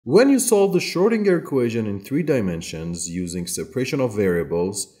When you solve the Schrodinger equation in 3 dimensions using separation of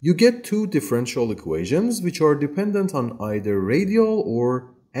variables, you get two differential equations which are dependent on either radial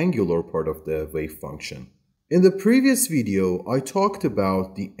or angular part of the wave function. In the previous video, I talked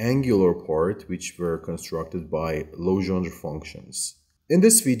about the angular part which were constructed by Legendre functions. In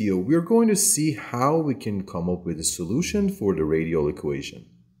this video, we are going to see how we can come up with a solution for the radial equation.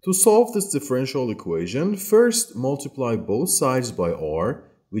 To solve this differential equation, first multiply both sides by r,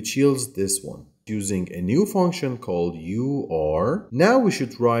 which yields this one. Using a new function called ur, now we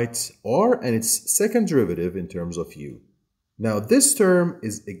should write r and its second derivative in terms of u. Now this term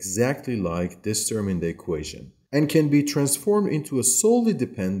is exactly like this term in the equation and can be transformed into a solely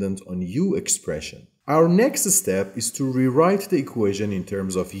dependent on u expression. Our next step is to rewrite the equation in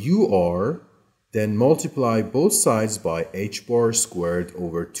terms of ur, then multiply both sides by h bar squared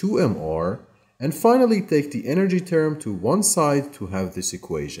over 2mr, and finally take the energy term to one side to have this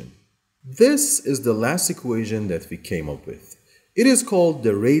equation. This is the last equation that we came up with. It is called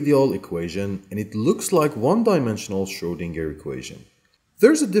the radial equation and it looks like one-dimensional Schrodinger equation.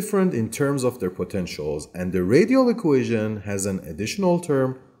 There's a difference in terms of their potentials, and the radial equation has an additional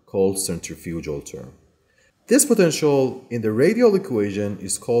term called centrifugal term. This potential in the radial equation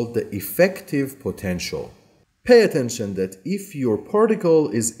is called the effective potential. Pay attention that if your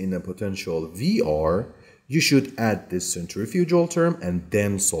particle is in a potential Vr, you should add this centrifugal term and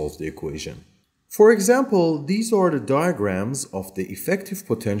then solve the equation. For example, these are the diagrams of the effective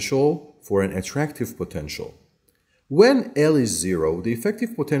potential for an attractive potential. When L is 0, the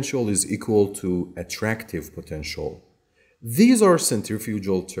effective potential is equal to attractive potential. These are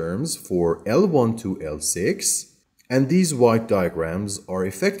centrifugal terms for L1 to L6, and these white diagrams are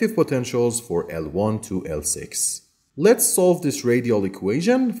effective potentials for L1 to L6. Let's solve this radial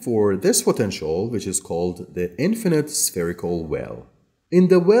equation for this potential, which is called the infinite spherical well. In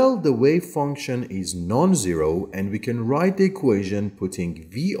the well, the wave function is non-zero, and we can write the equation putting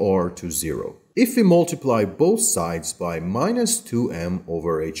Vr to 0. If we multiply both sides by minus 2m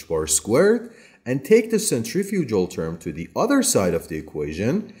over h bar squared and take the centrifugal term to the other side of the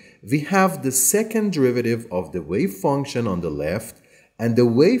equation, we have the second derivative of the wave function on the left and the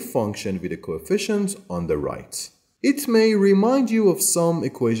wave function with the coefficient on the right. It may remind you of some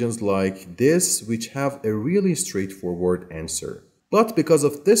equations like this which have a really straightforward answer. But because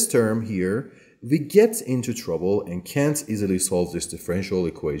of this term here, we get into trouble and can't easily solve this differential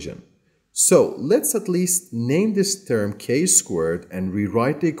equation. So let's at least name this term k squared and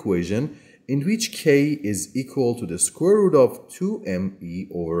rewrite the equation in which k is equal to the square root of 2me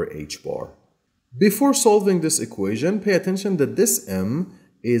over h bar. Before solving this equation, pay attention that this m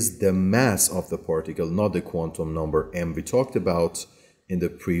is the mass of the particle, not the quantum number m we talked about in the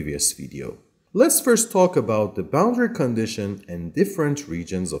previous video. Let's first talk about the boundary condition and different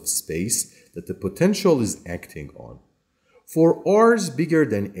regions of space that the potential is acting on. For r's bigger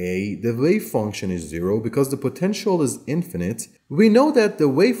than a, the wave function is 0 because the potential is infinite. We know that the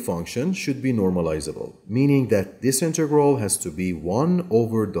wave function should be normalizable, meaning that this integral has to be 1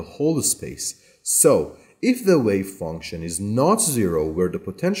 over the whole space. So, if the wave function is not 0 where the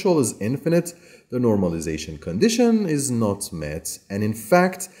potential is infinite, the normalization condition is not met, and in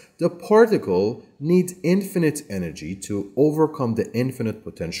fact, the particle needs infinite energy to overcome the infinite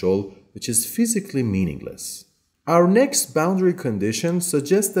potential, which is physically meaningless. Our next boundary condition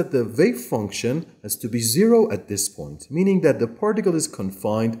suggests that the wave function has to be 0 at this point, meaning that the particle is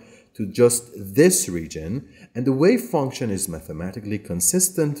confined to just this region, and the wave function is mathematically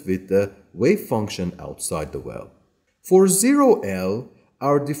consistent with the wave function outside the well. For 0L,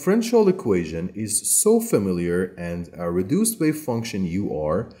 our differential equation is so familiar, and our reduced wave function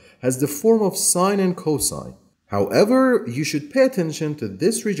ur has the form of sine and cosine. However, you should pay attention to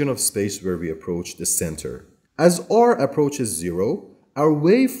this region of space where we approach the center. As r approaches 0, our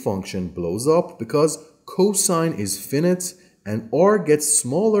wave function blows up because cosine is finite and r gets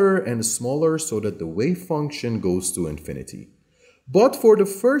smaller and smaller so that the wave function goes to infinity. But for the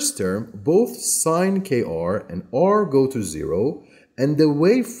first term, both sine kr and r go to 0 and the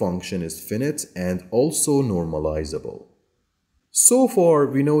wave function is finite and also normalizable. So far,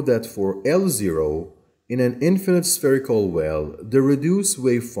 we know that for L0, in an infinite spherical well, the reduced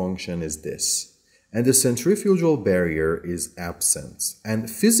wave function is this, and the centrifugal barrier is absent. And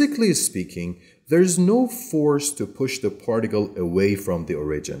physically speaking, there is no force to push the particle away from the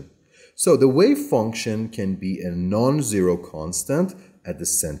origin. So the wave function can be a non-zero constant at the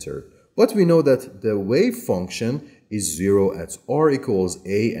center. But we know that the wave function is 0 at r equals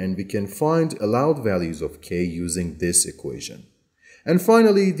a, and we can find allowed values of k using this equation. And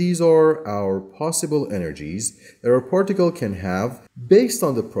finally, these are our possible energies that our particle can have based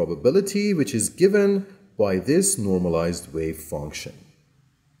on the probability which is given by this normalized wave function.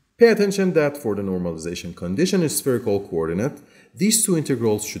 Pay attention that for the normalization condition in spherical coordinate, these two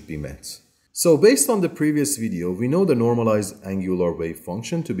integrals should be met. So based on the previous video, we know the normalized angular wave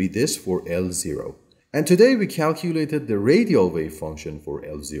function to be this for L0. And today we calculated the radial wave function for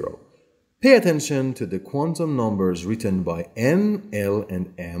L0. Pay attention to the quantum numbers written by n, l,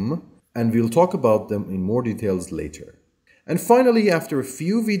 and m, and we'll talk about them in more details later. And finally, after a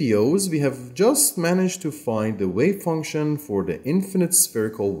few videos, we have just managed to find the wave function for the infinite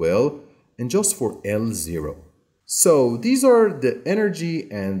spherical well and just for L0. So these are the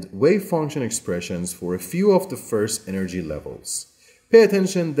energy and wave function expressions for a few of the first energy levels. Pay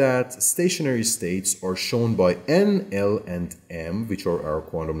attention that stationary states are shown by n, l, and m, which are our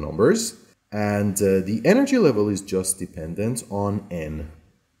quantum numbers, and the energy level is just dependent on n.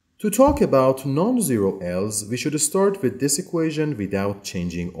 To talk about non-zero L's, we should start with this equation without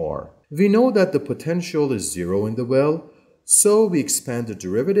changing r. We know that the potential is 0 in the well, so we expand the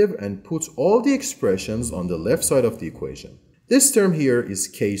derivative and put all the expressions on the left side of the equation. This term here is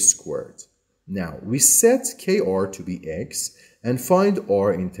k squared. Now, we set kr to be x and find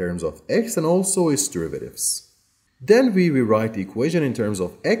r in terms of x and also its derivatives. Then we rewrite the equation in terms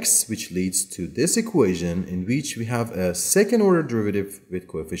of x, which leads to this equation in which we have a second order derivative with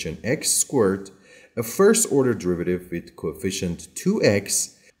coefficient x squared, a first order derivative with coefficient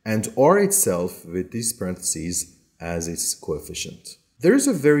 2x, and r itself with these parentheses as its coefficient. There is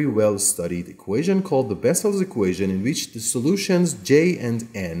a very well studied equation called the Bessel's equation in which the solutions j and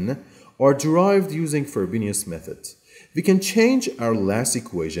n are derived using Frobenius method. We can change our last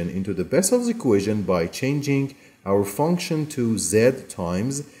equation into the Bessel's equation by changing our function to z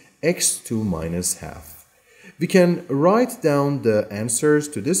times x2 minus half. We can write down the answers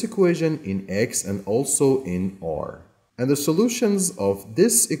to this equation in x and also in r. And the solutions of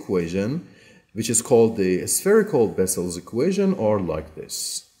this equation, which is called the Spherical Bessel's equation, are like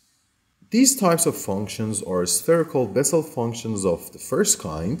this. These types of functions are spherical Bessel functions of the first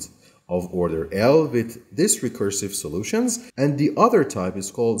kind, of order L with this recursive solutions, and the other type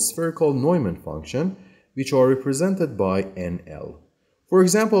is called spherical Neumann function, which are represented by NL. For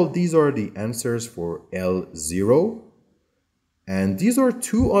example, these are the answers for L0, and these are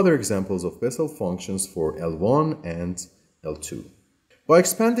two other examples of Bessel functions for L1 and L2. By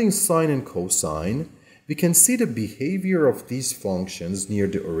expanding sine and cosine, we can see the behavior of these functions near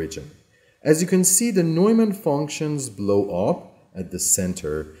the origin. As you can see, the Neumann functions blow up at the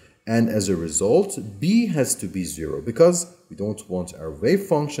center, and as a result, b has to be 0 because we don't want our wave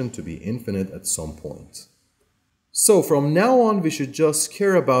function to be infinite at some point. So from now on, we should just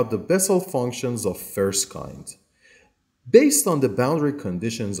care about the Bessel functions of first kind. Based on the boundary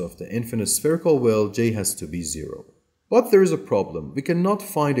conditions of the infinite spherical well, j has to be 0. But there is a problem. We cannot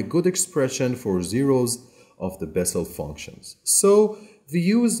find a good expression for zeros of the Bessel functions. So we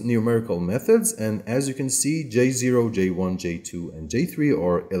use numerical methods, and as you can see, j0, j1, j2, and j3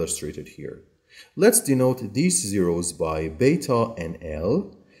 are illustrated here. Let's denote these zeros by beta and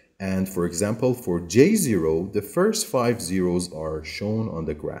L. And for example, for j0, the first 5 zeros are shown on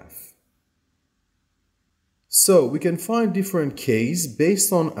the graph. So we can find different k's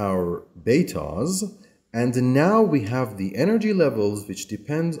based on our betas, and now we have the energy levels which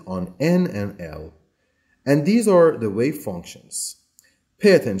depend on n and l. And these are the wave functions.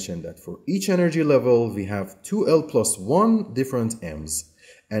 Pay attention that for each energy level, we have 2l plus 1 different m's.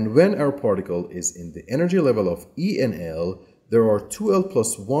 And when our particle is in the energy level of E and L, there are 2l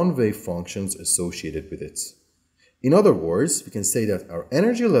plus 1 wave functions associated with it. In other words, we can say that our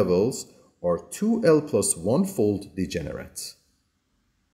energy levels are 2l plus 1-fold degenerate.